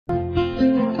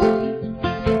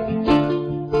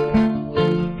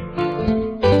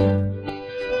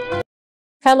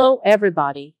Hello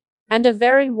everybody, and a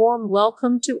very warm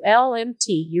welcome to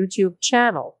LMT YouTube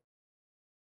channel.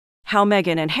 How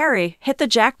Meghan and Harry hit the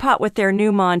jackpot with their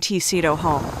new Montecito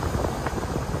home.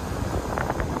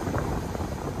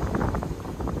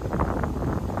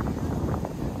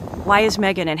 Why is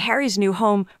Meghan and Harry's new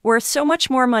home worth so much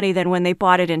more money than when they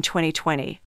bought it in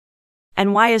 2020?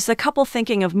 And why is the couple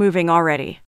thinking of moving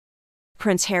already?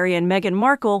 Prince Harry and Meghan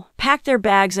Markle packed their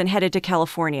bags and headed to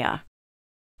California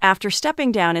after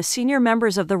stepping down as senior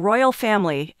members of the royal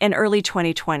family in early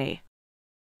 2020.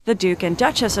 The Duke and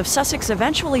Duchess of Sussex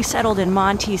eventually settled in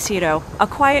Montecito, a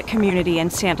quiet community in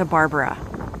Santa Barbara.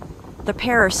 The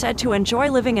pair are said to enjoy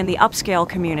living in the upscale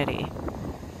community,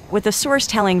 with the source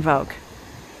telling Vogue.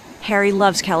 Harry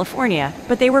loves California,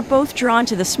 but they were both drawn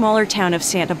to the smaller town of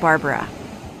Santa Barbara,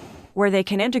 where they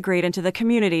can integrate into the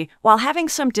community while having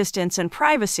some distance and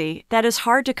privacy that is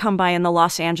hard to come by in the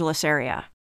Los Angeles area.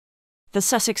 The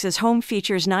Sussex's home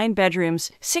features 9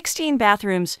 bedrooms, 16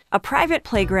 bathrooms, a private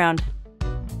playground,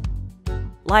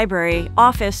 library,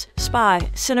 office, spa,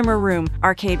 cinema room,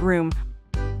 arcade room,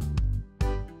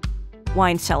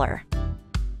 wine cellar,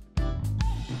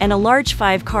 and a large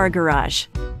 5-car garage.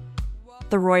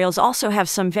 The royals also have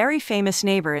some very famous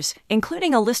neighbors,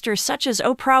 including A-listers such as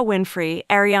Oprah Winfrey,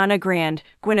 Ariana Grande,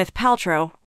 Gwyneth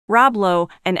Paltrow, Rob Lowe,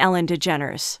 and Ellen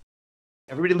DeGeneres.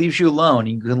 Everybody leaves you alone.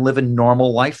 You can live a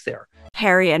normal life there.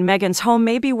 Harry and Meghan's home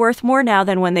may be worth more now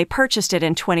than when they purchased it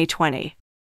in 2020.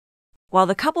 While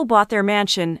the couple bought their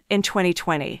mansion in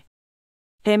 2020,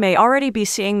 they may already be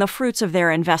seeing the fruits of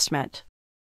their investment.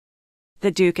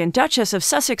 The Duke and Duchess of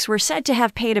Sussex were said to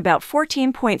have paid about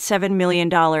 $14.7 million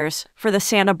for the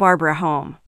Santa Barbara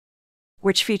home,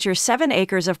 which features 7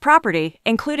 acres of property,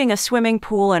 including a swimming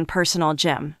pool and personal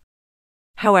gym.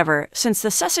 However, since the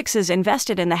Sussexes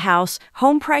invested in the house,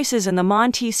 home prices in the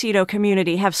Montecito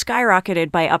community have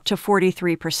skyrocketed by up to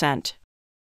 43%.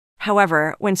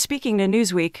 However, when speaking to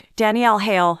Newsweek, Danielle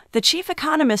Hale, the chief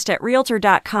economist at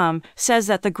Realtor.com, says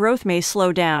that the growth may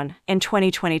slow down in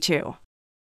 2022.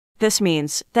 This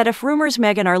means that if rumors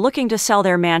Meghan are looking to sell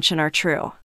their mansion are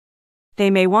true,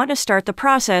 they may want to start the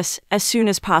process as soon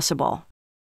as possible.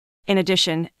 In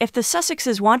addition, if the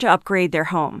Sussexes want to upgrade their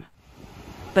home,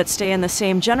 but stay in the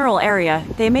same general area,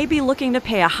 they may be looking to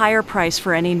pay a higher price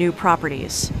for any new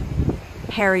properties.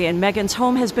 Harry and Meghan's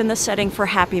home has been the setting for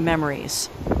happy memories.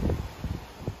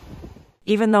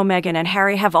 Even though Meghan and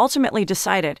Harry have ultimately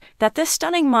decided that this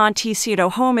stunning Montecito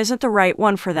home isn't the right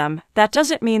one for them, that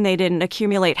doesn't mean they didn't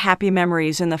accumulate happy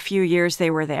memories in the few years they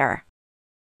were there.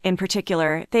 In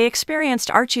particular, they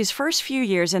experienced Archie's first few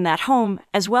years in that home,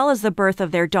 as well as the birth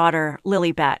of their daughter,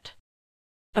 Lilibet.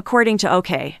 According to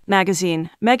OK magazine,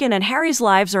 Meghan and Harry's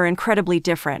lives are incredibly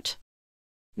different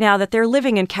now that they're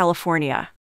living in California,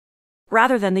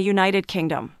 rather than the United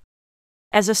Kingdom.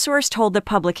 As a source told the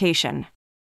publication,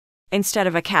 instead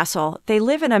of a castle, they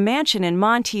live in a mansion in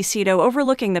Montecito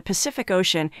overlooking the Pacific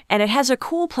Ocean, and it has a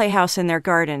cool playhouse in their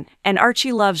garden, and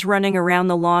Archie loves running around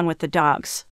the lawn with the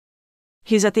dogs.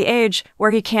 He's at the age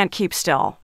where he can't keep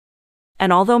still.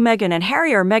 And although Meghan and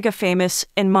Harry are mega famous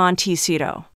in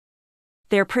Montecito,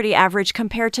 they're pretty average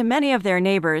compared to many of their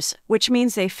neighbors, which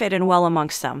means they fit in well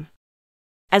amongst them.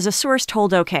 As a source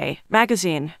told OK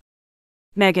magazine,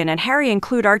 Meghan and Harry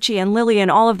include Archie and Lily in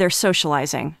all of their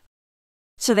socializing,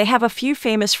 so they have a few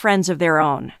famous friends of their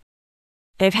own.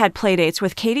 They've had playdates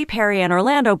with Katy Perry and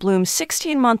Orlando Bloom's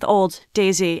 16-month-old,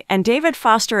 Daisy, and David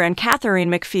Foster and Catherine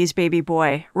McPhee's baby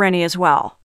boy, Rennie, as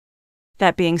well.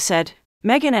 That being said,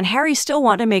 Meghan and Harry still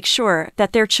want to make sure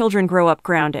that their children grow up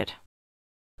grounded,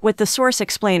 with the source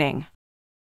explaining,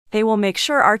 they will make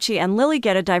sure Archie and Lily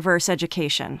get a diverse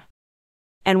education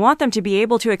and want them to be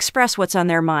able to express what's on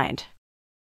their mind.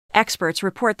 Experts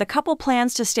report the couple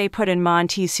plans to stay put in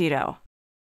Montecito.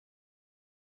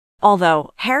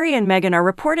 Although Harry and Meghan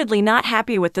are reportedly not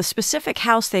happy with the specific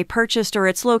house they purchased or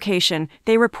its location,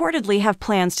 they reportedly have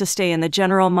plans to stay in the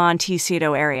general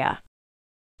Montecito area.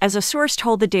 As a source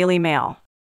told the Daily Mail,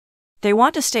 they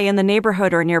want to stay in the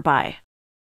neighborhood or nearby.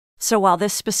 So while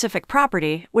this specific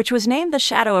property, which was named the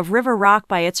Shadow of River Rock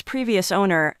by its previous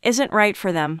owner, isn't right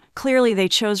for them, clearly they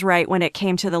chose right when it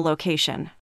came to the location.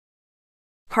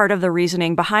 Part of the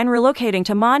reasoning behind relocating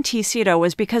to Montecito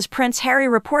was because Prince Harry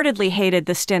reportedly hated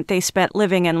the stint they spent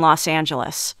living in Los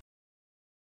Angeles.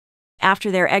 After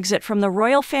their exit from the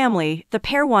royal family, the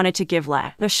pair wanted to give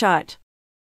a shot,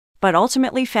 but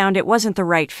ultimately found it wasn't the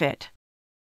right fit.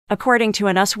 According to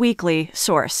an Us Weekly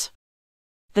source,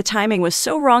 the timing was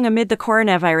so wrong amid the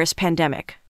coronavirus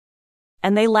pandemic,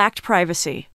 and they lacked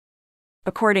privacy.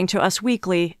 According to Us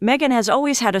Weekly, Meghan has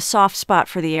always had a soft spot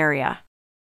for the area,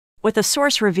 with a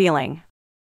source revealing,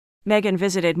 Meghan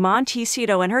visited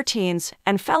Montecito in her teens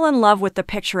and fell in love with the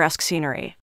picturesque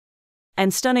scenery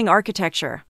and stunning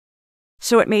architecture.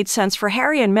 So it made sense for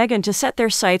Harry and Meghan to set their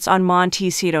sights on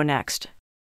Montecito next,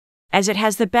 as it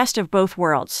has the best of both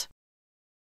worlds.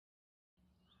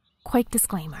 Quick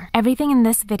disclaimer. Everything in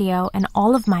this video and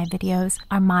all of my videos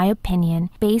are my opinion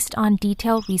based on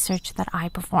detailed research that I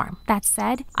perform. That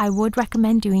said, I would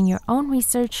recommend doing your own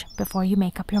research before you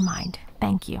make up your mind.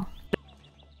 Thank you.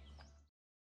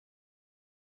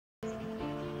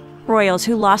 Royals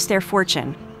who lost their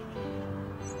fortune.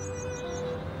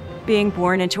 Being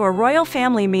born into a royal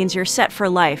family means you're set for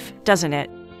life, doesn't it?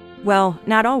 Well,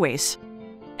 not always.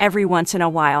 Every once in a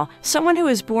while, someone who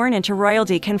is born into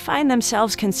royalty can find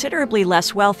themselves considerably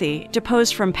less wealthy,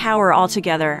 deposed from power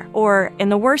altogether, or, in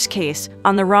the worst case,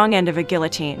 on the wrong end of a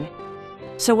guillotine.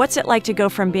 So what's it like to go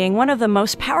from being one of the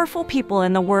most powerful people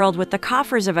in the world with the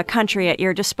coffers of a country at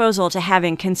your disposal to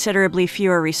having considerably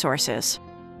fewer resources?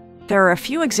 There are a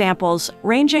few examples,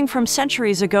 ranging from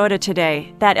centuries ago to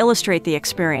today, that illustrate the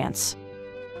experience.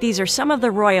 These are some of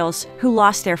the royals who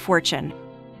lost their fortune.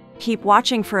 Keep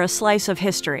watching for a slice of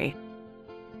history.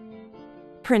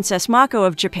 Princess Mako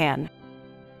of Japan.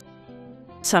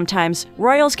 Sometimes,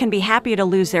 royals can be happy to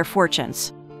lose their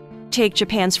fortunes. Take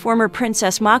Japan's former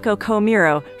Princess Mako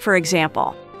Komuro, for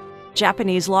example.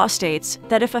 Japanese law states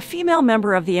that if a female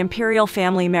member of the imperial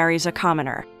family marries a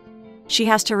commoner, she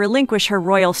has to relinquish her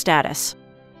royal status.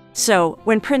 So,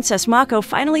 when Princess Mako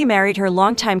finally married her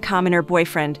longtime commoner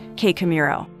boyfriend, Kei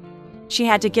Komuro, she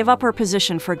had to give up her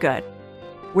position for good,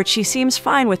 which she seems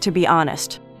fine with, to be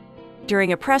honest.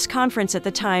 During a press conference at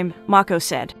the time, Mako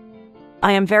said,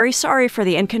 "I am very sorry for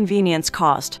the inconvenience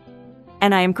caused,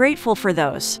 and I am grateful for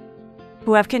those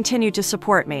who have continued to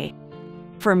support me.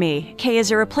 For me, Kei is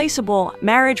irreplaceable.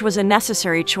 Marriage was a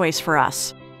necessary choice for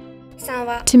us."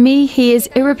 To me, he is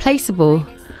irreplaceable.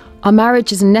 Our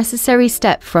marriage is a necessary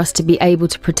step for us to be able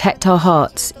to protect our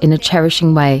hearts in a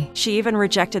cherishing way. She even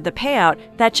rejected the payout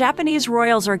that Japanese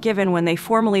royals are given when they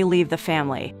formally leave the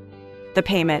family. The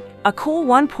payment, a cool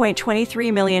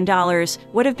 $1.23 million,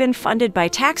 would have been funded by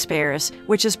taxpayers,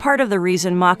 which is part of the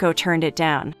reason Mako turned it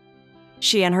down.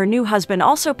 She and her new husband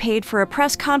also paid for a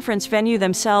press conference venue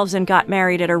themselves and got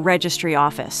married at a registry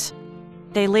office.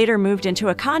 They later moved into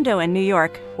a condo in New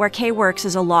York, where Kei works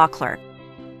as a law clerk.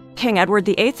 King Edward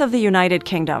VIII of the United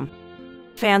Kingdom.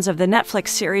 Fans of the Netflix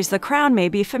series The Crown may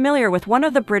be familiar with one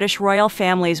of the British royal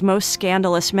family's most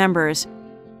scandalous members,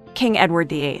 King Edward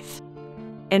VIII.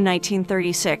 In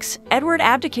 1936, Edward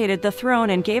abdicated the throne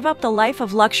and gave up the life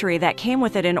of luxury that came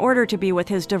with it in order to be with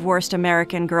his divorced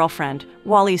American girlfriend,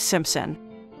 Wallis Simpson.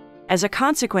 As a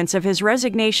consequence of his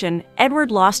resignation,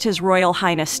 Edward lost his Royal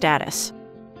Highness status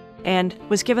and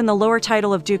was given the lower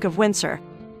title of Duke of Windsor.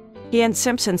 He and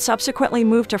Simpson subsequently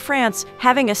moved to France,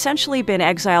 having essentially been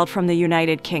exiled from the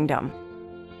United Kingdom.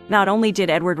 Not only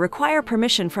did Edward require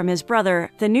permission from his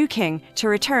brother, the new king, to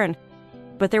return,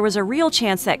 but there was a real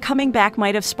chance that coming back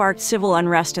might have sparked civil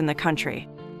unrest in the country.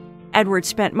 Edward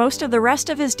spent most of the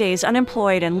rest of his days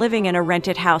unemployed and living in a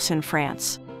rented house in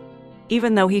France,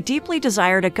 even though he deeply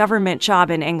desired a government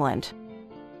job in England.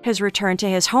 His return to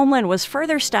his homeland was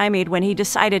further stymied when he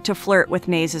decided to flirt with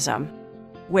Nazism,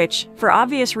 which, for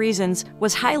obvious reasons,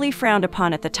 was highly frowned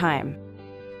upon at the time.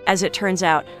 As it turns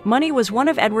out, money was one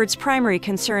of Edward's primary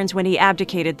concerns when he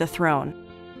abdicated the throne.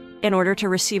 In order to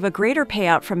receive a greater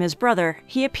payout from his brother,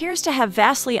 he appears to have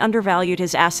vastly undervalued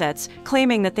his assets,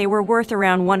 claiming that they were worth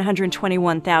around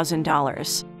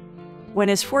 $121,000, when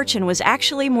his fortune was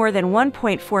actually more than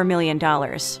 $1.4 million.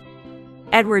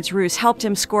 Edward's ruse helped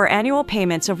him score annual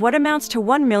payments of what amounts to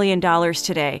 $1 million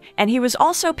today, and he was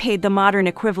also paid the modern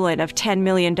equivalent of $10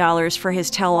 million for his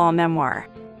tell-all memoir.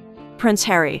 Prince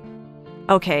Harry.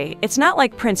 Okay, it's not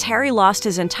like Prince Harry lost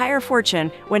his entire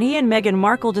fortune when he and Meghan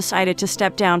Markle decided to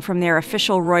step down from their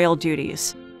official royal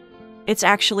duties. It's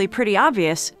actually pretty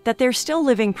obvious that they're still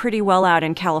living pretty well out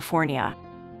in California.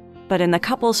 But in the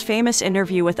couple's famous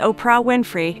interview with Oprah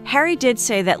Winfrey, Harry did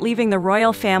say that leaving the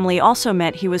royal family also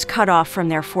meant he was cut off from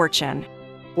their fortune.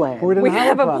 Well, we didn't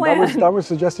have a plan. That was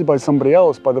suggested by somebody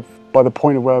else by the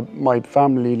point of where my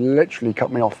family literally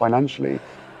cut me off financially,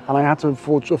 and I had to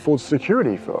afford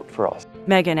security for us.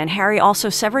 Meghan and Harry also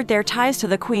severed their ties to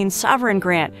the Queen's sovereign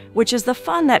grant, which is the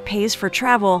fund that pays for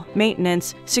travel,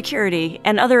 maintenance, security,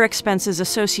 and other expenses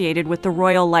associated with the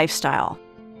royal lifestyle.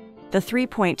 The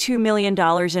 $3.2 million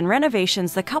in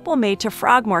renovations the couple made to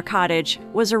Frogmore Cottage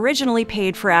was originally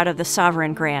paid for out of the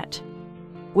sovereign grant,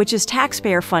 which is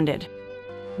taxpayer-funded.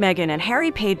 Meghan and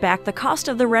Harry paid back the cost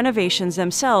of the renovations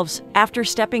themselves after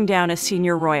stepping down as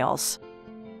senior royals.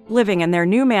 Living in their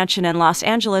new mansion in Los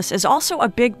Angeles is also a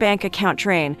big bank account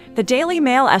drain. The Daily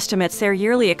Mail estimates their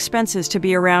yearly expenses to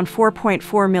be around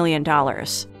 $4.4 million.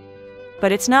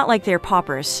 But it's not like they're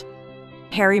paupers.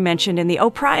 Harry mentioned in the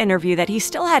Oprah interview that he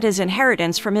still had his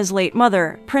inheritance from his late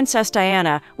mother, Princess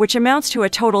Diana, which amounts to a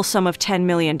total sum of $10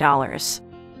 million.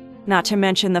 Not to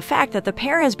mention the fact that the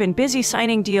pair has been busy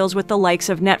signing deals with the likes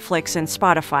of Netflix and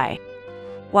Spotify,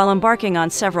 while embarking on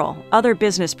several other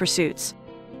business pursuits.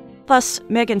 Plus,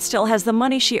 Meghan still has the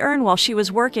money she earned while she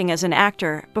was working as an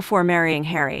actor before marrying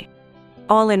Harry.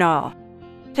 All in all,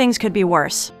 things could be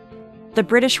worse. The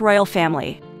British royal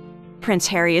family. Prince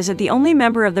Harry isn't the only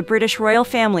member of the British royal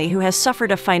family who has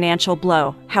suffered a financial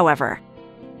blow, however.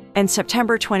 In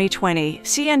September 2020,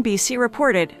 CNBC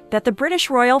reported that the British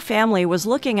royal family was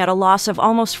looking at a loss of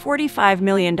almost $45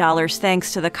 million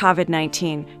thanks to the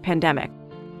COVID-19 pandemic.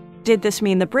 Did this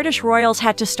mean the British royals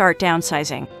had to start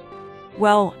downsizing?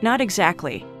 Well, not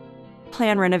exactly.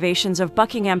 Planned renovations of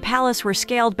Buckingham Palace were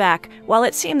scaled back, while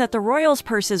it seemed that the royals'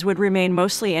 purses would remain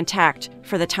mostly intact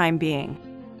for the time being.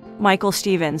 Michael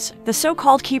Stevens, the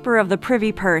so-called keeper of the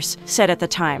Privy Purse, said at the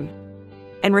time,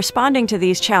 in responding to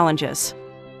these challenges,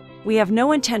 "We have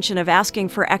no intention of asking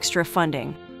for extra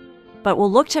funding, but will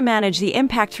look to manage the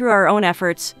impact through our own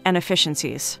efforts and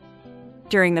efficiencies."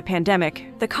 During the pandemic,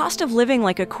 the cost of living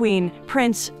like a queen,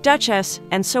 prince, duchess,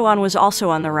 and so on was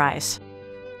also on the rise.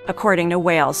 According to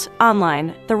Wales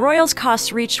Online, the royals'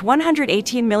 costs reached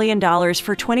 $118 million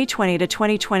for 2020 to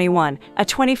 2021, a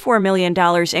 $24 million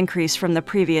increase from the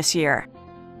previous year.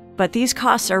 But these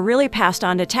costs are really passed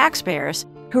on to taxpayers,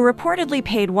 who reportedly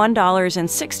paid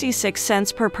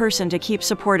 $1.66 per person to keep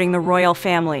supporting the royal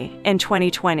family in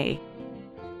 2020.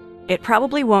 It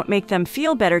probably won't make them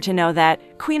feel better to know that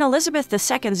Queen Elizabeth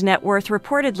II's net worth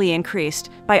reportedly increased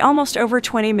by almost over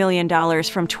 $20 million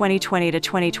from 2020 to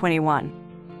 2021.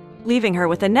 Leaving her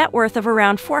with a net worth of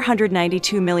around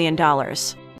 $492 million.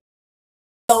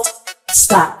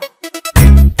 Stop.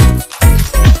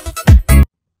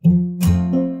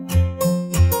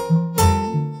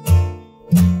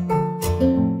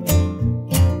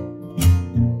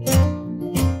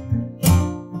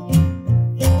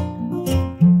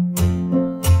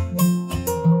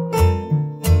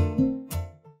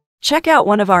 Check out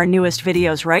one of our newest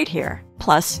videos right here.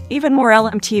 Plus, even more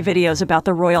LMT videos about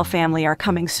the royal family are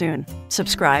coming soon.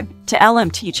 Subscribe to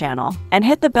LMT channel and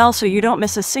hit the bell so you don't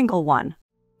miss a single one.